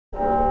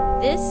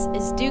This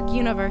is Duke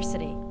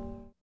University.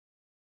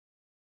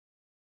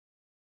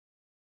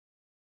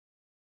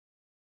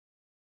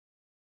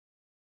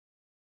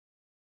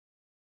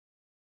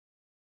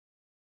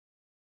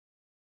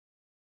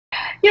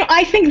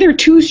 I think there are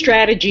two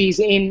strategies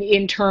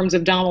in terms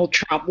of Donald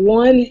Trump.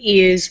 One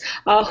is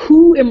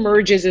who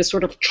emerges as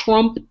sort of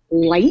Trump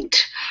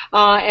light,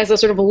 as a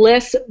sort of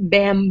less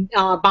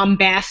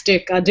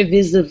bombastic,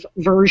 divisive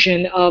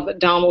version of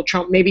Donald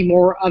Trump, maybe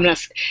more of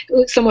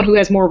someone who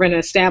has more of an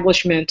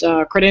establishment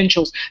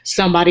credentials,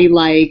 somebody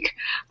like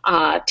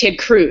Ted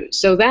Cruz.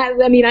 So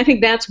I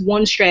think that's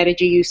one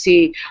strategy you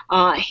see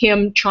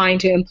him trying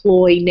to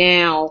employ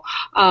now.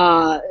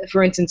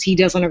 For instance, he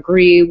doesn't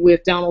agree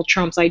with Donald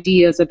Trump's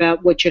ideas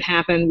about what should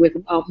happen with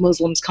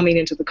Muslims coming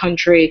into the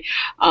country,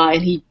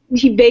 and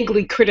he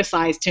vaguely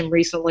criticized him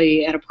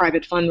recently at a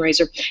private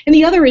fundraiser. And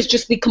the other is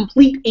just the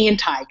complete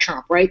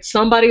anti-Trump, right?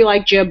 Somebody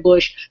like Jeb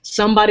Bush,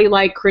 somebody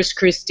like Chris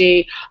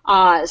Christie,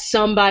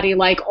 somebody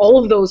like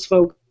all of those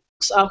folks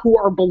who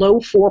are below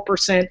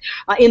 4%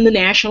 in the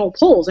national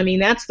polls. I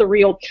mean, that's the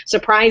real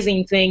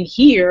surprising thing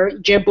here.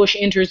 Jeb Bush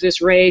enters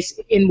this race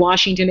in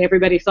Washington.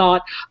 Everybody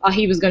thought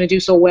he was going to do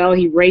so well.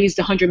 He raised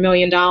 $100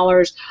 million,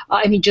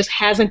 and he just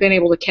hasn't been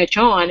able to catch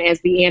on as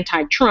the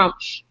anti-Trump.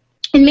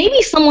 And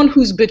maybe someone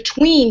who's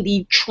between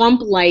the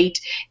Trump light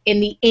and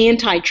the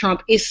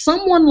anti-Trump is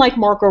someone like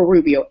Marco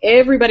Rubio.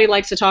 Everybody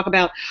likes to talk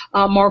about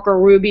Marco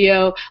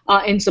Rubio,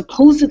 and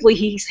supposedly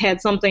he's had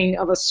something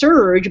of a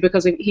surge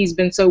because he's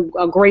been so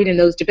great in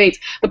those debates.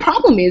 The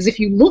problem is, if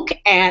you look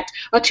at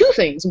two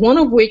things, one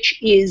of which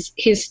is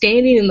his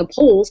standing in the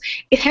polls,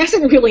 it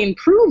hasn't really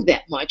improved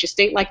that much. A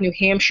state like New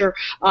Hampshire,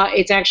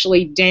 it's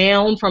actually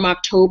down from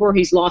October.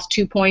 He's lost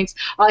 2 points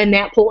in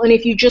that poll. And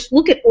if you just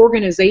look at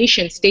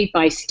organization state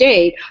by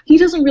state, he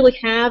doesn't really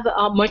have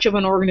much of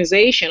an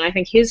organization. I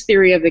think his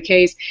theory of the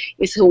case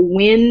is he'll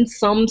win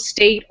some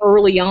state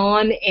early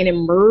on and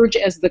emerge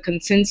as the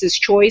consensus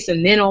choice,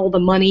 and then all the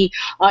money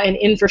and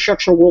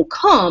infrastructure will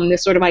come.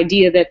 This sort of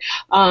idea that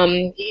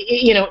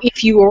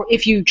if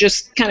you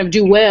just kind of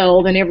do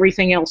well, then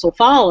everything else will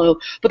follow.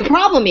 But the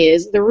problem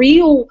is the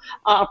real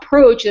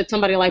approach that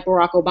somebody like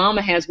Barack Obama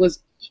has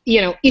was,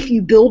 if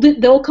you build it,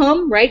 they'll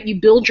come, right? You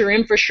build your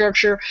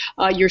infrastructure,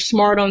 you're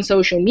smart on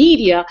social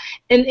media.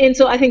 And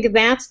so I think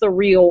that's the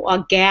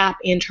real gap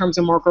in terms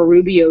of Marco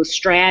Rubio's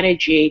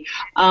strategy.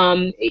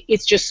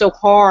 It's just so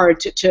hard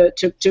to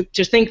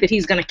think that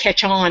he's going to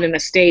catch on in a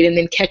state and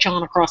then catch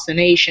on across the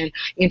nation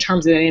in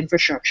terms of that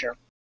infrastructure.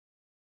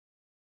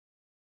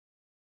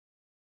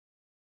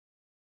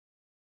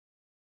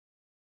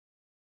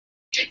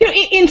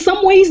 In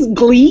some ways,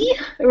 glee,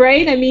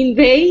 right? I mean,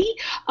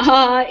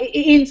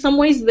 in some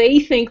ways, they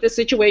think the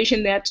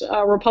situation that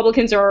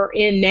Republicans are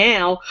in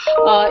now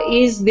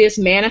is this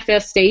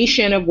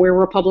manifestation of where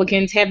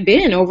Republicans have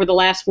been over the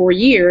last 4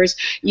 years,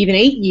 even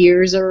 8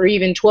 years, or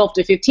even 12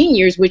 to 15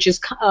 years, which is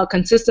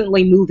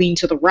consistently moving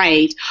to the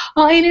right,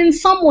 and in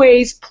some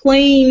ways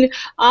playing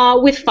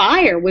with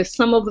fire with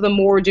some of the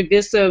more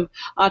divisive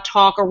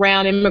talk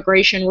around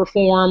immigration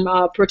reform,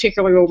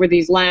 particularly over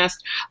these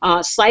last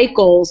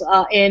cycles.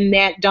 And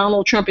that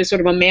Donald Trump is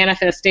sort of a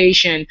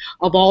manifestation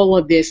of all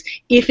of this.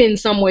 If in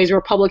some ways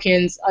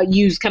Republicans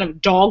use kind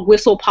of dog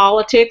whistle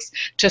politics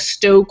to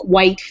stoke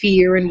white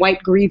fear and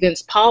white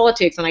grievance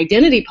politics and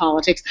identity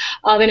politics,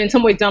 then in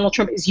some ways Donald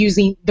Trump is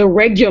using the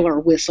regular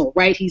whistle,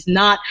 right? He's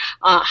not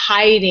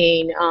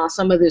hiding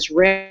some of this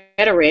rhetoric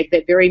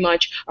that very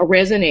much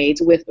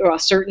resonates with a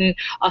certain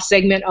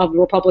segment of the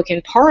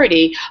Republican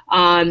Party,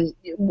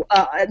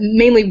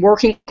 mainly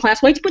working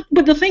class whites.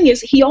 But the thing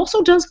is, he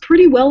also does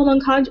pretty well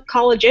among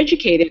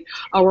college-educated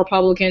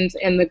Republicans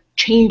and the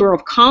Chamber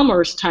of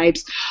Commerce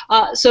types.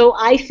 So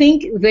I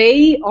think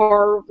they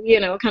are,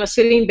 kind of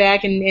sitting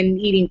back and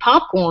eating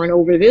popcorn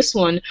over this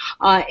one,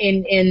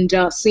 and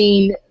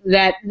seeing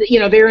that,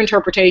 their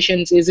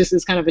interpretations is this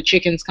is kind of a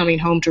chickens coming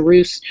home to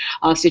roost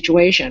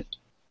situation.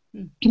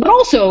 But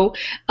also,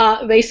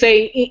 they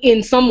say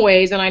in some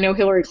ways, and I know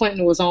Hillary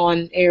Clinton was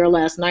on air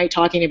last night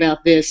talking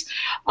about this,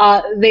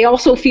 they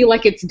also feel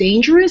like it's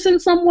dangerous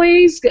in some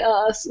ways,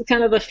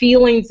 kind of the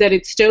feelings that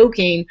it's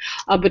stoking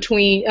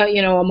between,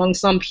 among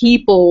some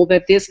people,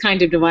 that this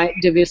kind of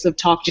divisive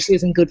talk just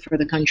isn't good for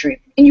the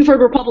country. And you've heard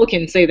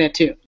Republicans say that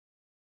too.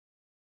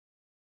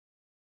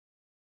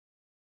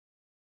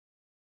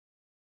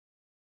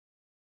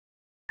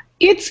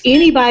 It's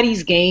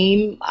anybody's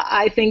game,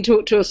 I think,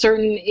 to a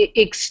certain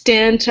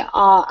extent,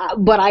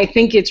 but I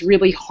think it's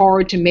really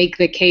hard to make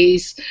the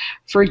case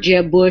for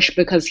Jeb Bush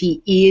because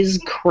he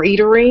is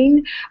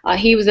cratering.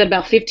 He was at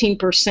about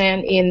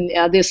 15%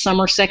 in this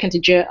summer, second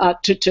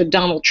to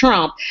Donald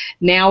Trump.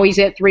 Now he's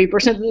at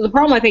 3%. The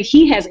problem I think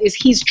he has is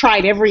he's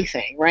tried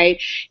everything,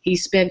 right? He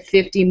spent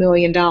 $50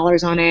 million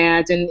on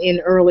ads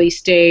in early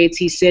states.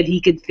 He said he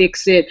could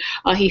fix it.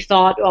 He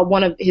thought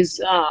one of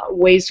his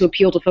ways to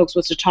appeal to folks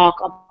was to talk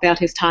about out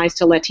his ties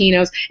to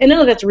Latinos, and none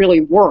of that's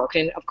really worked.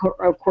 And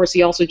of course,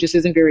 he also just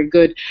isn't very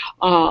good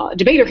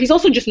debater. He's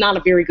also just not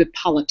a very good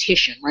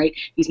politician, right?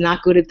 He's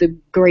not good at the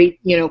great,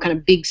 kind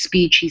of big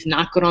speech. He's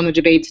not good on the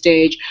debate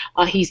stage.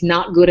 He's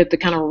not good at the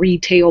kind of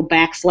retail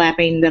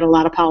backslapping that a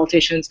lot of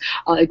politicians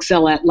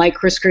excel at, like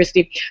Chris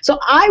Christie. So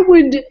I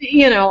would,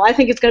 I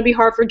think it's going to be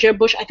hard for Jeb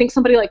Bush. I think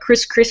somebody like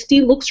Chris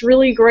Christie looks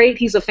really great.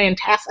 He's a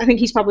fantastic, I think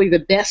he's probably the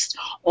best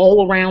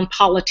all-around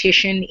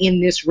politician in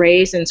this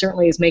race, and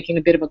certainly is making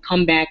a bit of a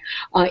comeback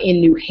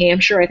in New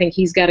Hampshire. I think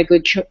he's got a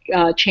good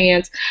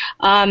chance.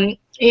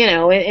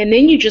 And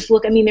then you just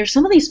look, there's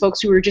some of these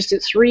folks who are just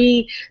at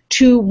 3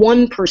 to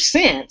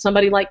 1%.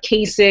 Somebody like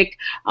Kasich,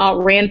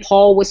 Rand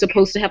Paul was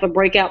supposed to have a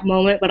breakout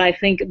moment, but I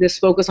think this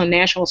focus on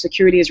national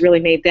security has really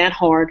made that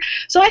hard.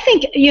 So I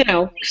think,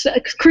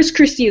 Chris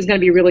Christie is going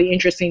to be really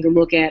interesting to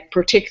look at,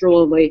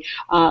 particularly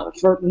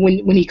for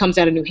when he comes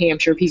out of New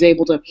Hampshire, if he's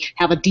able to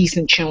have a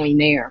decent showing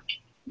there.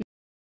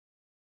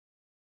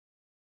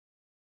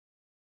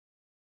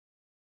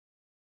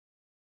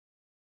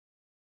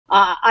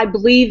 I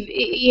believe,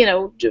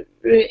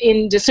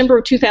 in December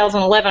of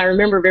 2011, I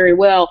remember very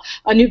well,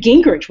 Newt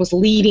Gingrich was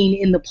leading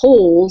in the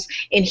polls,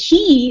 and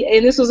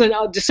this was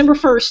on December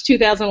 1st,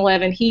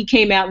 2011, he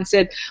came out and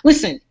said,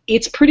 listen,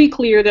 it's pretty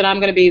clear that I'm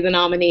going to be the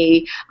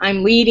nominee.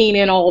 I'm leading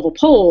in all the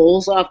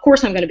polls. Of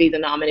course I'm going to be the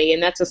nominee,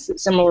 and that's a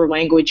similar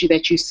language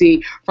that you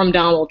see from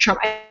Donald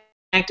Trump.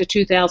 Back to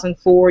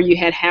 2004, you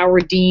had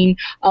Howard Dean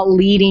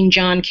leading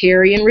John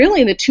Kerry, and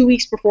really in the 2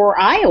 weeks before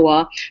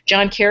Iowa,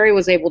 John Kerry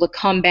was able to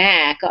come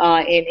back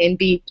and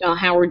beat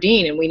Howard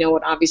Dean, and we know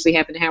what obviously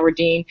happened to Howard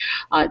Dean.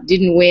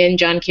 Didn't win.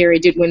 John Kerry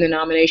did win the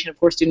nomination, of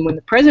course didn't win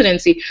the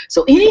presidency,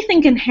 so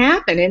anything can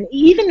happen, and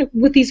even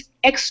with these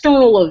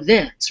external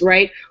events,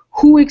 right?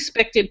 Who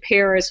expected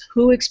Paris?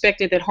 Who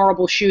expected that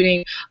horrible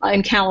shooting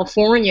in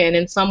California? And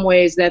in some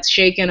ways, that's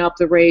shaken up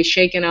the race,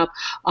 shaken up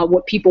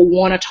what people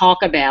want to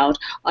talk about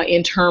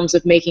in terms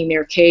of making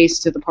their case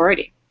to the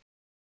party.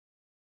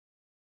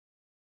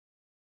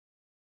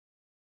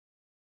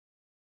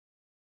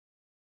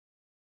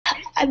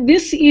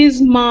 This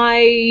is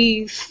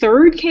my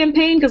third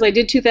campaign because I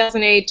did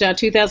 2008,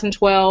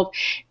 2012,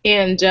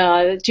 and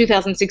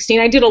 2016.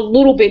 I did a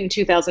little bit in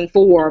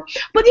 2004.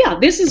 But yeah,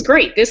 this is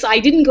great. I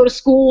didn't go to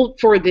school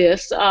for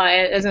this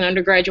as an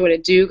undergraduate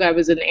at Duke. I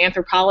was an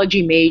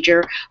anthropology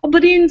major.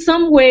 But in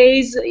some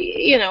ways,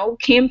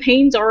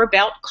 campaigns are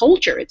about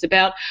culture. It's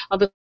about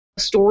the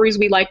stories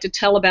we like to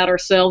tell about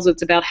ourselves.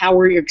 It's about how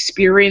we're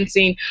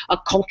experiencing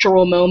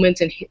cultural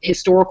moments and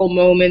historical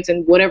moments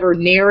and whatever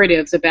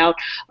narratives about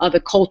the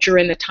culture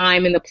and the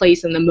time and the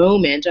place and the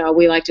moment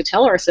we like to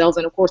tell ourselves.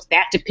 And of course,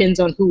 that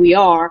depends on who we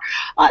are.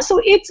 So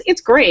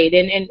it's great.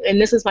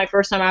 And this is my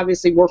first time,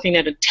 obviously, working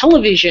at a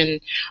television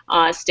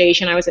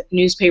station. I was at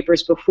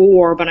newspapers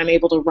before, but I'm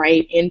able to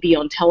write and be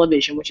on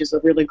television, which is a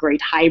really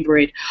great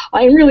hybrid.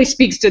 It really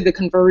speaks to the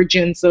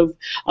convergence of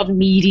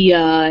media,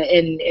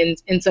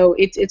 and so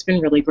it's been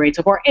really great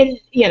so far. And,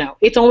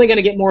 it's only going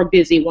to get more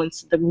busy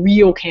once the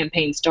real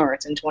campaign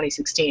starts in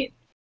 2016.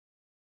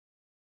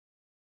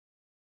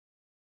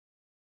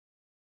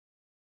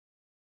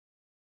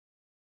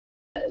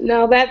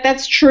 No,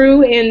 that's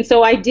true, and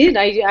so I did.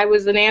 I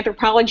was an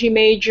anthropology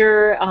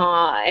major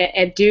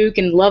at Duke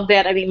and loved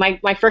that.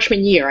 My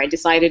freshman year, I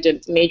decided to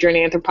major in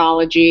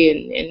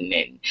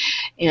anthropology,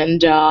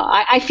 and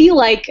I feel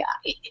like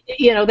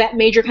that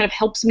major kind of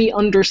helps me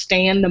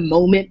understand the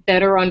moment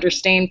better,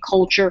 understand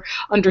culture,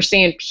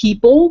 understand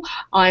people,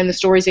 and the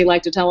stories they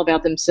like to tell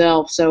about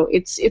themselves. So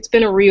it's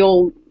been a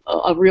real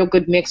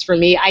good mix for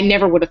me. I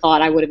never would have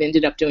thought I would have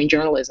ended up doing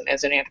journalism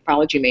as an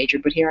anthropology major,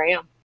 but here I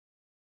am.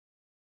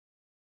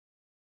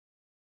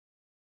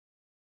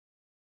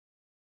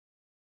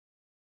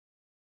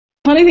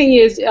 Funny thing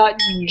is,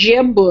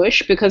 Jeb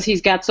Bush, because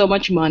he's got so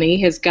much money,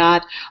 has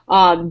got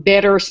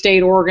better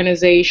state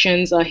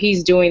organizations.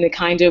 He's doing the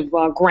kind of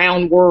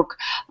groundwork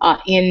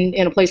in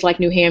a place like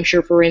New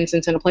Hampshire, for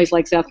instance, in a place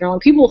like South Carolina.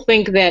 People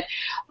think that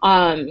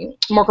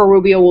Marco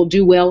Rubio will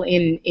do well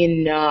in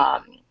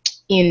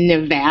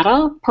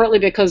Nevada, partly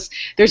because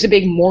there's a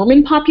big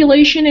Mormon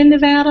population in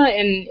Nevada,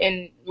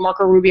 and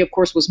Marco Rubio, of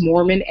course, was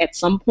Mormon at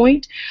some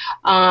point.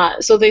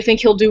 So they think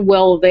he'll do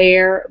well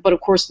there. But, of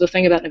course, the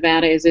thing about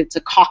Nevada is it's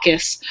a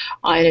caucus,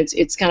 and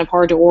it's kind of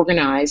hard to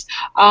organize.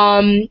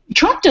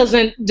 Trump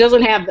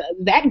doesn't have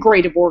that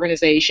great of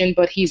organization,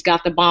 but he's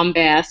got the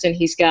bombast, and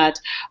he's got,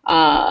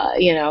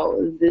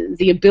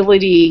 the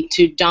ability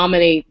to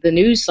dominate the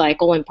news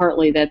cycle, and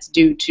partly that's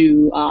due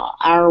to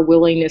our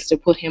willingness to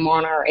put him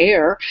on our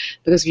air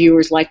because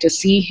viewers like to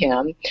see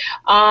him.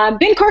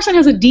 Ben Carson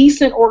has a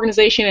decent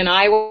organization in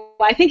Iowa.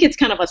 I think it's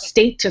kind of a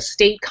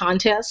state-to-state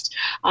contest.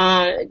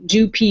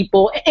 Do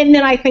people, and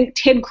then I think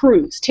Ted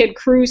Cruz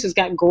has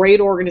got great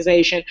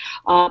organization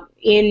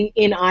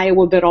in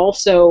Iowa, but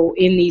also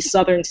in these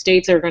southern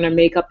states that are going to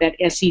make up that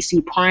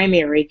SEC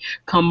primary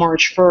come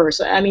March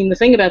 1st. The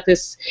thing about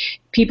this,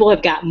 people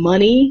have got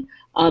money.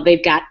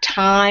 They've got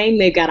time,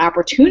 they've got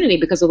opportunity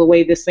because of the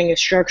way this thing is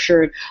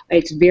structured.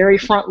 It's very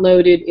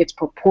front-loaded. It's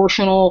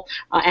proportional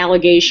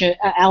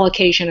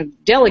allocation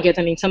of delegates.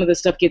 I mean, some of this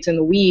stuff gets in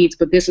the weeds,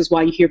 but this is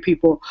why you hear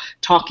people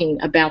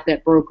talking about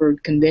that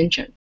brokered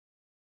convention.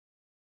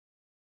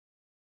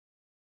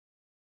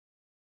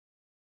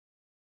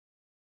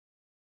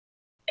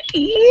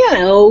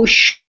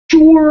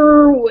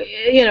 Sure,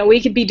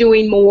 we could be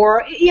doing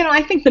more.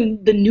 I think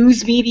the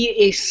news media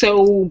is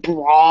so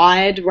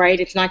broad, right?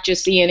 It's not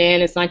just CNN,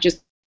 it's not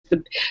just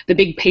the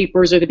big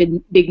papers or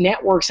the big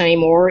networks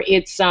anymore.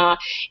 It's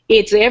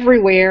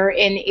everywhere,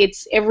 and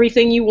it's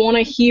everything you want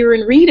to hear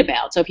and read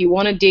about. So if you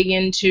want to dig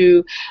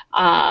into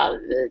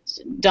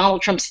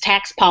Donald Trump's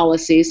tax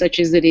policy, such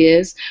as it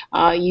is,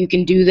 you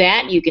can do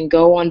that. You can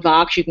go on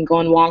Vox, you can go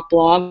on Wonk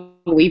Blog.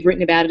 We've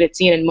written about it at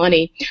CNN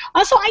Money.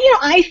 So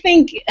I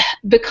think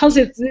because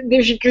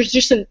there's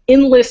just an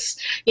endless,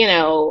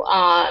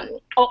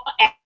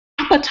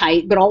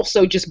 appetite, but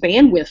also just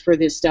bandwidth for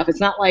this stuff. It's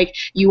not like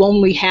you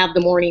only have the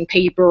morning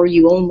paper,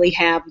 you only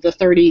have the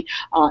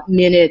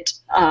 30-minute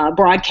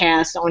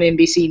broadcast on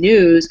NBC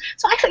News.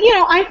 So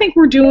I think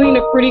we're doing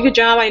a pretty good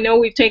job. I know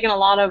we've taken a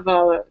lot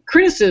of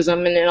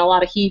criticism and a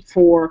lot of heat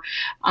for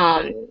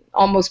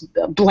almost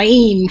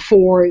blame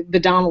for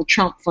the Donald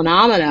Trump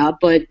phenomena,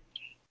 but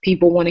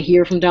people want to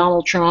hear from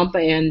Donald Trump,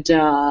 and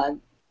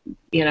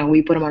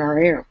we put him on our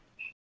air.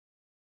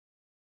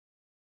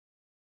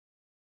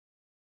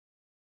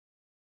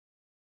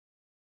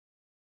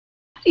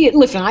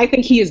 Listen, I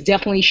think he has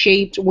definitely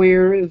shaped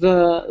where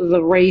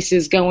the race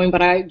is going,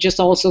 but I just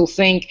also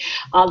think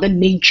the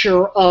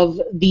nature of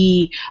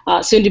the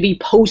soon-to-be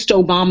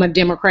post-Obama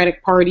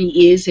Democratic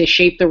Party has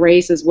shaped the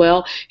race as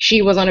well.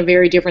 She was on a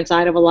very different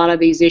side of a lot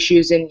of these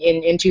issues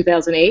in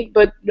 2008,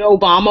 but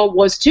Obama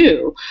was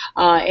too,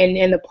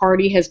 and the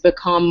party has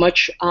become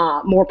much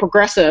more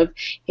progressive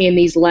in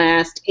these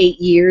last 8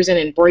 years and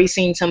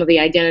embracing some of the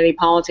identity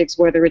politics,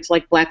 whether it's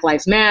like Black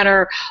Lives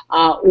Matter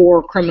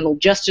or criminal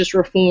justice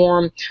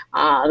reform.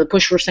 The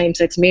push for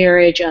same-sex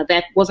marriage,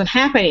 that wasn't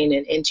happening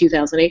in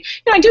 2008.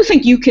 I do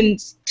think you can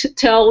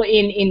tell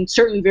in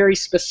certain very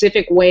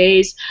specific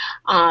ways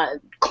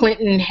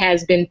Clinton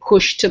has been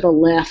pushed to the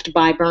left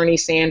by Bernie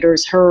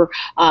Sanders. Her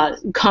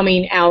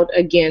coming out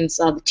against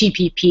the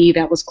TPP,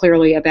 that was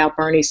clearly about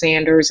Bernie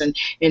Sanders, and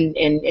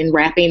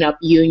wrapping up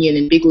union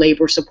and big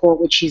labor support,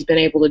 which she's been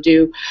able to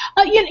do.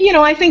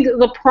 I think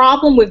the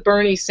problem with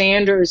Bernie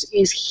Sanders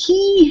is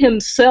he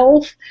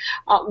himself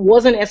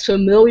wasn't as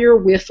familiar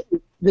with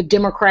the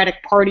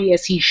Democratic Party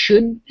as he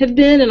should have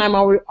been, and I'm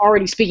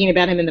already speaking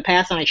about him in the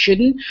past, and I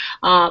shouldn't,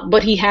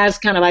 but he has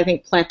kind of, I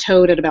think,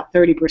 plateaued at about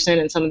 30%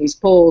 in some of these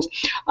polls.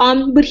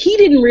 But he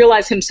didn't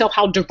realize himself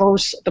how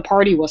diverse the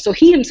party was. So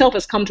he himself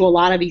has come to a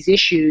lot of these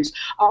issues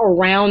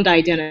around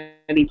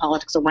identity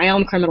politics,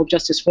 around criminal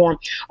justice reform,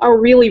 are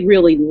really,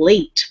 really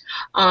late.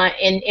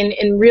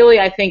 And really,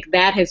 I think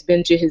that has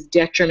been to his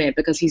detriment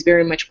because he's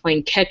very much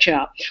playing catch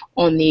up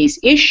on these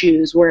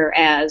issues,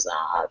 whereas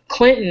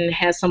Clinton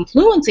has some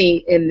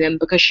fluency in them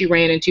because she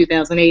ran in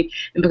 2008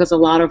 and because a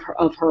lot of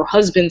her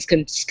husband's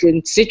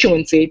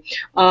constituency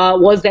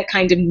was that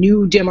kind of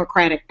new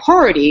Democratic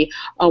Party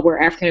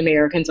where African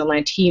Americans and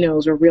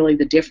Latinos are really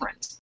the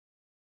difference.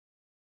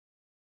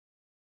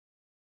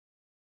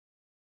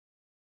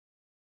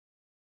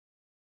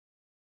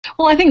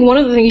 Well, I think one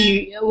of the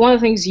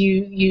things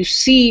you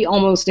see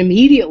almost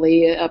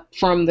immediately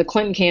from the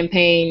Clinton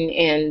campaign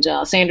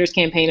and Sanders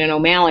campaign and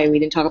O'Malley. We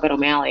didn't talk about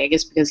O'Malley, I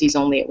guess, because he's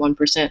only at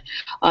 1%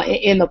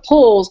 in the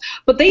polls.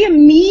 But they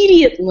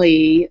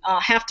immediately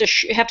have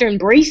to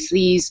embrace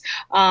these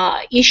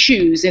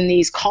issues and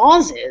these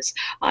causes.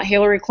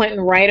 Hillary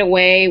Clinton right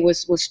away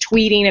was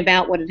tweeting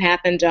about what had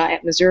happened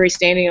at Missouri,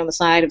 standing on the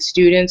side of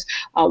students.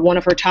 One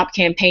of her top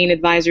campaign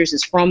advisors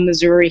is from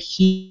Missouri.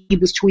 He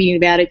was tweeting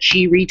about it.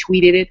 She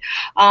retweeted it.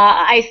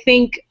 I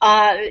think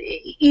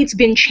it's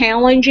been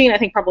challenging. I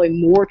think probably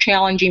more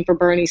challenging for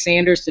Bernie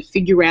Sanders to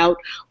figure out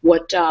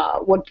what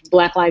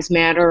Black Lives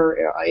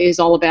Matter is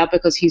all about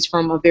because he's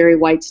from a very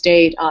white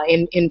state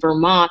in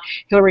Vermont.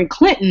 Hillary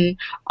Clinton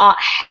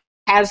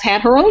has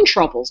had her own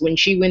troubles. When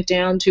she went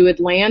down to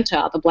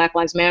Atlanta, the Black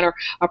Lives Matter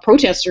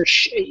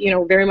protesters,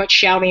 very much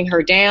shouting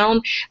her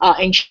down,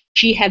 and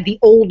she had the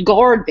old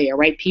guard there,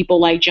 right? People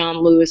like John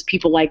Lewis,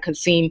 people like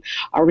Qasim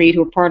Reed,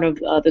 who are part of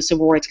the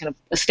civil rights kind of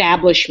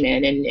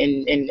establishment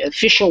and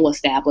official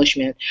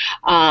establishment,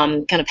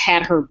 kind of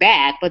had her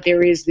back. But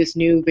there is this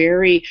new,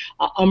 very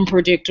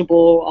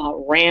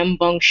unpredictable,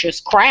 rambunctious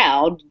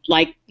crowd,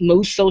 like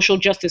most social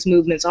justice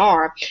movements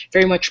are,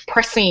 very much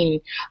pressing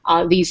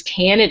these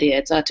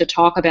candidates to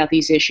talk about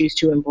these issues,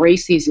 to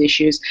embrace these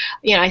issues.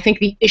 I think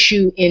the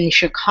issue in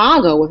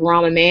Chicago with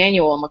Rahm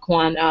Emanuel and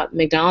Laquan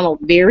McDonald,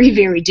 very,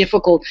 very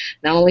difficult,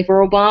 not only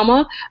for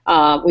Obama.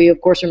 We, of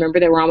course, remember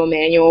that Rahm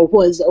Emanuel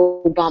was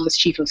Obama's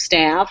chief of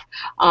staff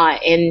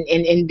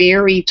and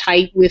very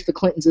tight with the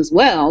Clintons as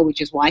well,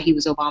 which is why he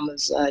was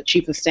Obama's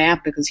chief of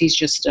staff, because he's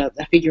just a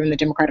figure in the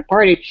Democratic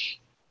Party.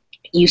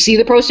 You see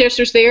the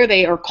protesters there.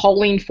 They are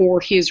calling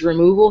for his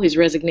removal, his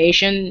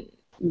resignation.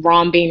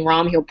 Rahm being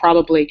Rahm, he'll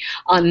probably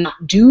not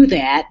do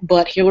that.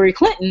 But Hillary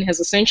Clinton has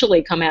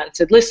essentially come out and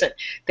said, listen,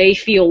 they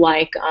feel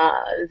like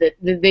that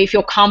they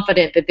feel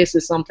confident that this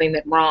is something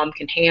that Rahm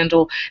can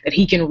handle, that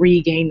he can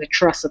regain the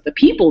trust of the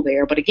people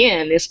there. But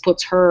again, this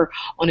puts her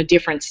on a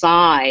different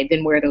side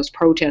than where those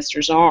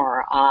protesters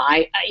are.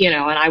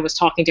 And I was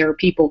talking to her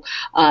people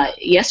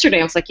yesterday.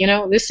 I was like,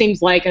 this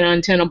seems like an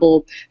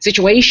untenable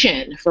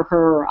situation for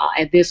her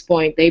at this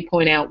point. They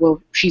point out,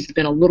 well, she's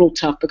been a little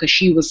tough because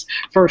she was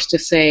first to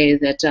say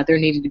that there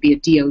needed to be a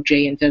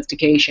DOJ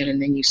investigation,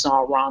 and then you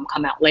saw Rahm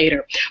come out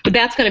later. But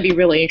that's going to be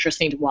really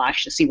interesting to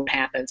watch to see what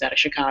happens out of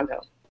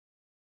Chicago.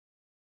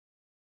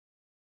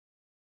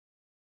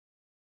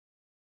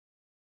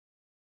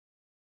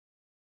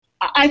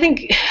 I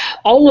think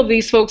all of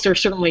these folks are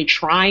certainly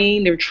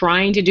trying. They're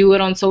trying to do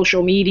it on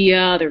social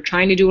media. They're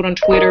trying to do it on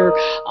Twitter.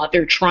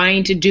 They're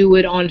trying to do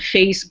it on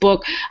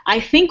Facebook.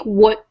 I think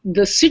what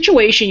the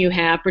situation you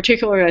have,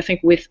 particularly I think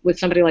with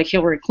somebody like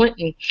Hillary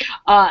Clinton,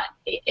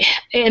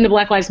 and the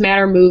Black Lives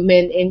Matter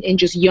movement and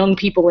just young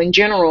people in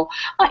general,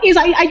 is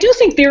I do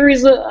think there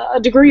is a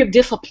degree of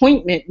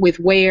disappointment with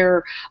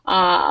where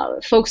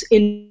folks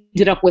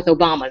ended up with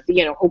Obama.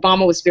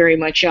 Obama was very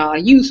much a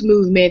youth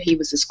movement. He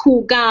was this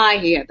cool guy.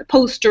 He had the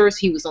posters.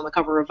 He was on the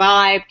cover of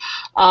Vibe.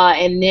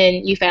 And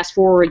then you fast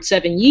forward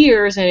 7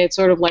 years, and it's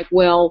sort of like,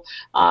 well,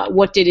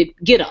 what did it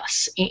get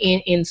us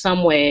in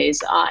some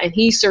ways? And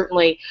he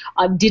certainly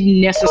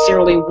didn't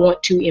necessarily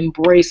want to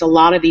embrace a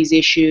lot of these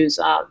issues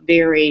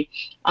very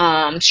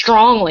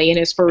strongly in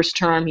his first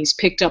term. He's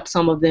picked up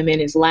some of them in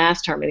his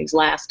last term, in these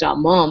last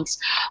months.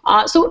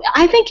 So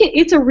I think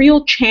it's a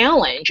real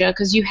challenge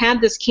because you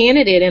had this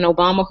candidate in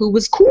Obama who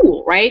was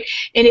cool, right?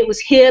 And it was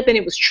hip and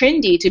it was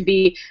trendy to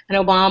be an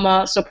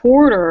Obama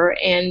supporter.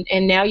 And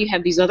now you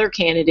have these other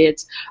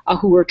candidates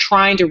who are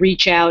trying to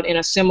reach out in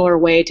a similar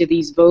way to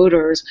these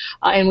voters.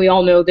 And we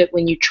all know that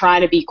when you try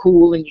to be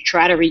cool and you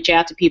try to reach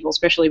out to people,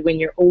 especially when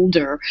you're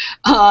older,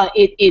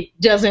 it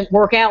doesn't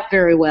work out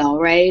very well,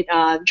 right?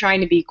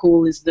 Trying to be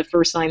cool is the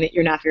first sign that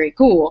you're not very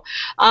cool.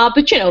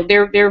 But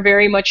they're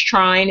very much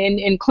trying,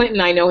 and Clinton,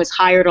 I know, has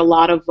hired a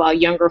lot of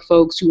younger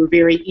folks who are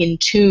very in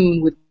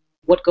tune with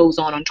what goes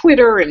on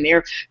Twitter, and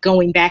they're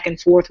going back and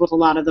forth with a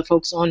lot of the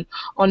folks on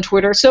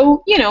Twitter.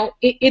 So,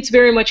 it's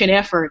very much an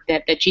effort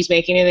that she's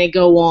making, and they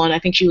go on. I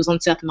think she was on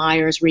Seth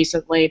Meyers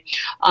recently.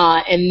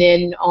 And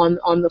then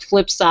on the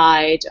flip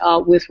side,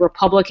 with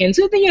Republicans,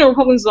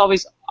 Republicans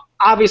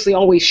obviously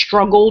always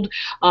struggled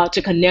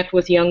to connect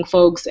with young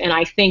folks, and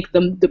I think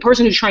the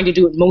person who's trying to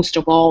do it most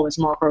of all is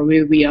Marco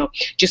Rubio,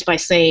 just by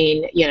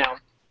saying,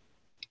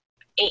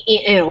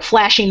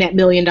 flashing that $1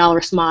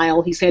 million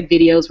smile. He's had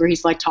videos where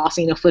he's like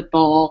tossing a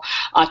football,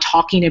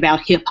 talking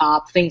about hip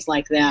hop, things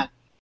like that.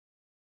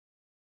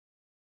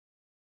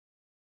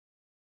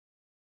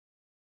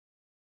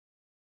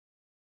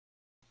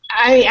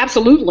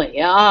 Absolutely.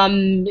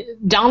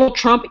 Donald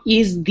Trump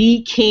is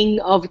the king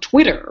of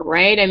Twitter,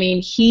 right? I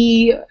mean,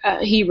 he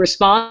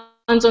responds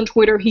on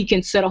Twitter. He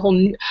can set a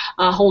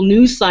whole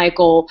news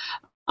cycle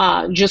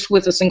just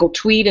with a single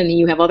tweet, and then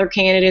you have other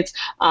candidates,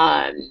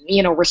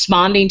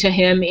 responding to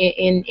him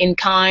in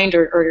kind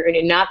or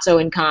not so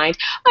in kind.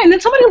 And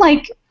then somebody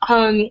like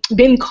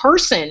Ben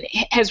Carson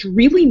has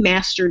really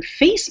mastered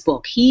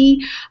Facebook.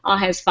 He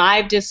has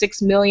 5 to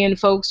 6 million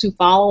folks who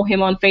follow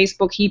him on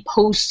Facebook. He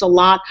posts a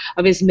lot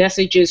of his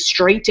messages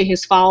straight to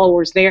his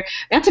followers there.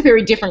 That's a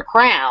very different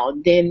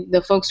crowd than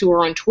the folks who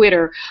are on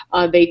Twitter.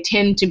 They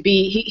tend to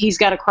be, he's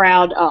got a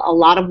crowd, a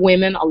lot of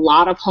women, a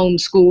lot of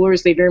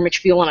homeschoolers. They very much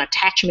feel an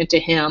attachment to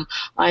him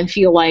and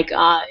feel like,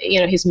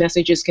 his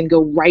messages can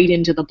go right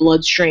into the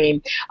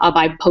bloodstream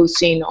by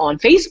posting on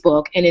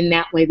Facebook, and in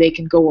that way they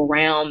can go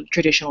around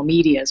traditional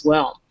media as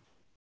well.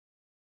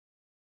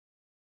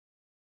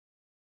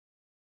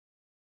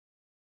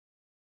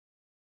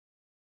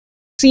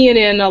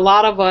 CNN, a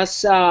lot of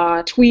us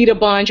tweet a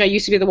bunch. I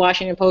used to be at the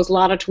Washington Post, a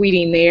lot of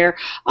tweeting there.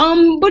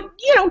 But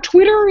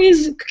Twitter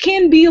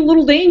can be a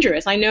little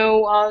dangerous. I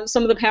know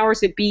some of the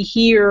powers that be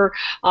here,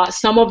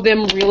 some of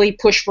them really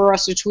push for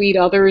us to tweet.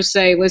 Others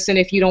say, listen,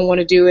 if you don't want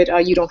to do it,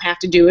 you don't have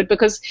to do it,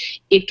 because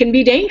it can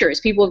be dangerous.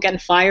 People have gotten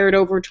fired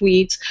over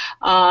tweets.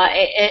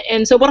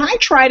 And so, but I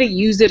try to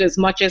use it as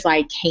much as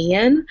I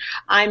can.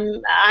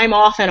 I'm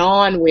off and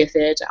on with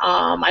it.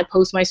 I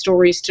post my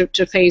stories to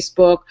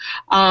Facebook.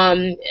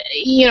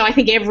 I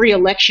think every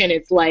election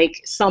it's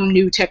like some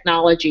new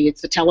technology.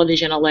 It's the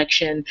television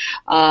election,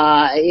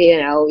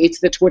 it's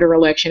the Twitter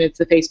election, it's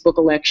the Facebook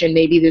election.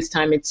 Maybe this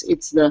time it's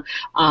the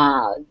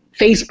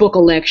Facebook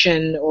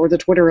election or the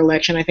Twitter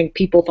election. I think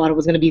people thought it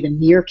was going to be the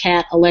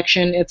Meerkat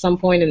election at some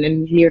point, and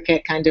then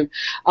Meerkat kind of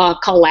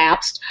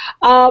collapsed.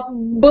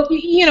 But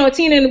at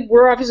CNN,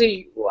 we're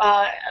obviously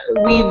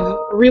we've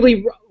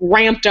really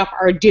ramped up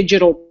our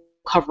digital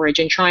coverage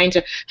and trying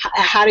to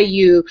how do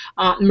you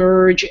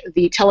merge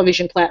the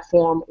television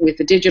platform with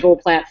the digital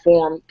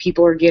platform.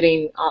 People are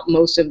getting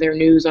most of their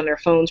news on their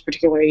phones,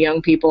 particularly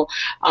young people.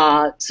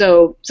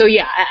 So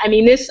yeah, I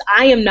mean,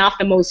 I am not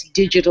the most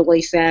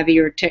digitally savvy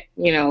or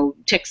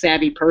tech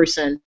savvy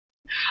person.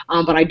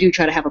 but I do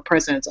try to have a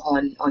presence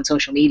on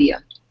social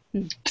media,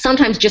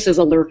 sometimes just as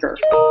a lurker.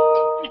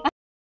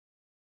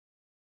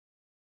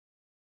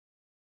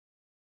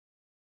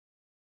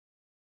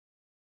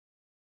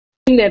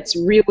 That's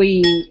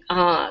really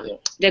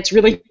that's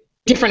really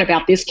different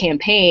about this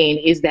campaign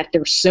is that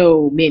there's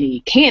so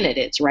many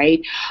candidates,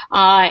 right?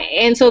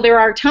 And so there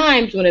are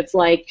times when it's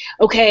like,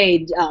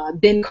 okay,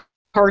 Ben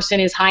Carson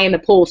is high in the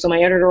poll, so my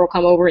editor will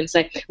come over and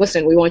say,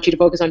 listen, we want you to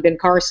focus on Ben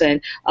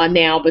Carson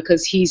now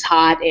because he's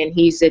hot and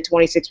he's at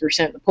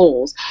 26% in the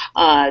polls.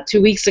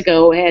 2 weeks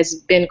ago, as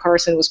Ben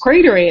Carson was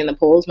cratering in the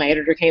polls, my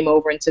editor came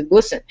over and said,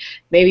 listen,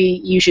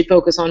 maybe you should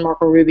focus on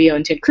Marco Rubio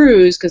and Ted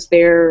Cruz because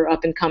they're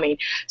up and coming.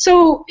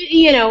 So,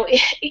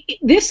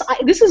 this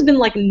has been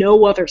like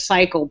no other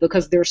cycle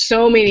because there's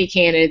so many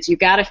candidates. You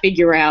got to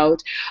figure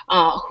out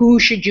who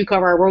should you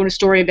cover. I wrote a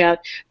story about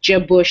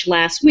Jeb Bush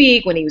last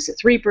week when he was at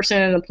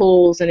 3% in the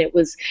polls. And it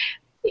was,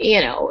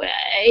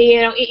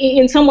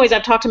 in some ways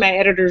I've talked to my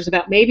editors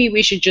about maybe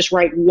we should just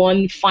write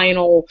one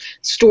final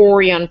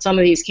story on some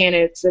of these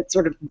candidates that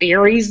sort of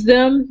buries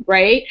them,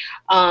 right?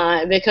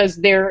 Because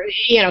they're,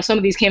 some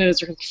of these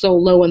candidates are so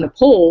low in the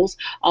polls,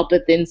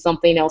 but then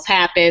something else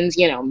happens.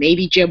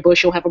 Maybe Jeb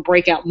Bush will have a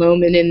breakout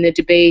moment in the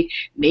debate.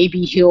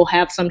 Maybe he'll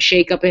have some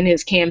shakeup in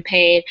his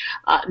campaign.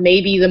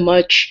 Maybe the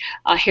much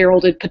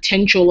heralded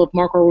potential of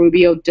Marco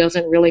Rubio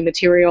doesn't really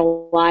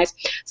materialize.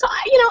 So,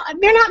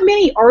 there are not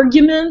many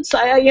arguments.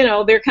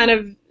 They're kind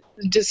of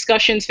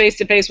discussions face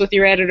to face with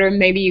your editor.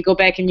 Maybe you go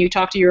back and you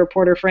talk to your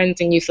reporter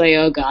friends and you say,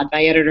 "Oh God,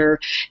 my editor,"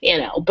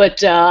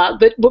 But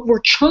we're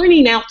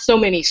churning out so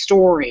many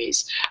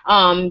stories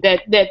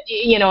that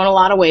in a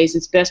lot of ways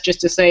it's best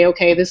just to say,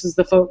 okay, this is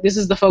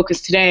the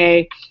focus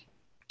today.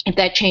 If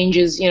that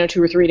changes,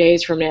 2 or 3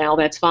 days from now,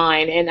 that's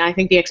fine. And I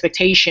think the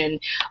expectation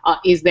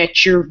is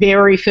that you're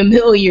very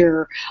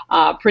familiar,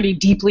 pretty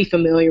deeply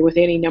familiar with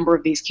any number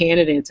of these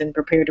candidates and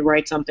prepared to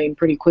write something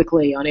pretty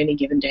quickly on any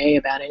given day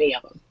about any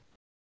of them.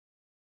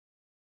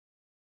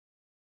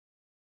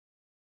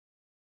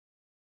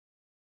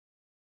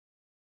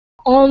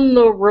 On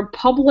the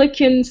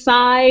Republican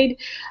side,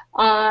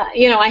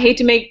 I hate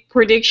to make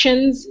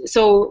predictions,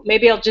 so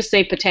maybe I'll just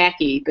say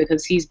Pataki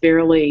because he's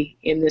barely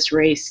in this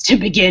race to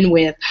begin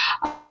with.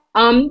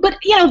 But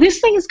this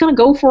thing is going to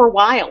go for a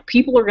while.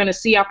 People are going to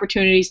see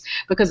opportunities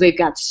because they've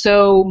got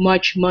so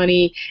much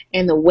money,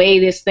 and the way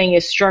this thing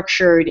is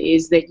structured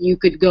is that you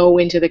could go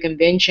into the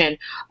convention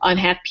and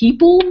have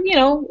people,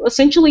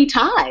 essentially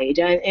tied.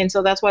 And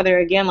so that's why there,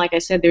 again, like I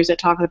said, there's a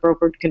talk of the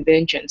brokered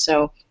convention.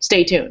 So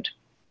stay tuned.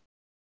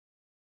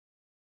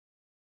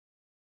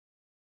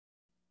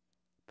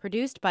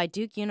 Produced by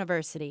Duke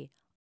University.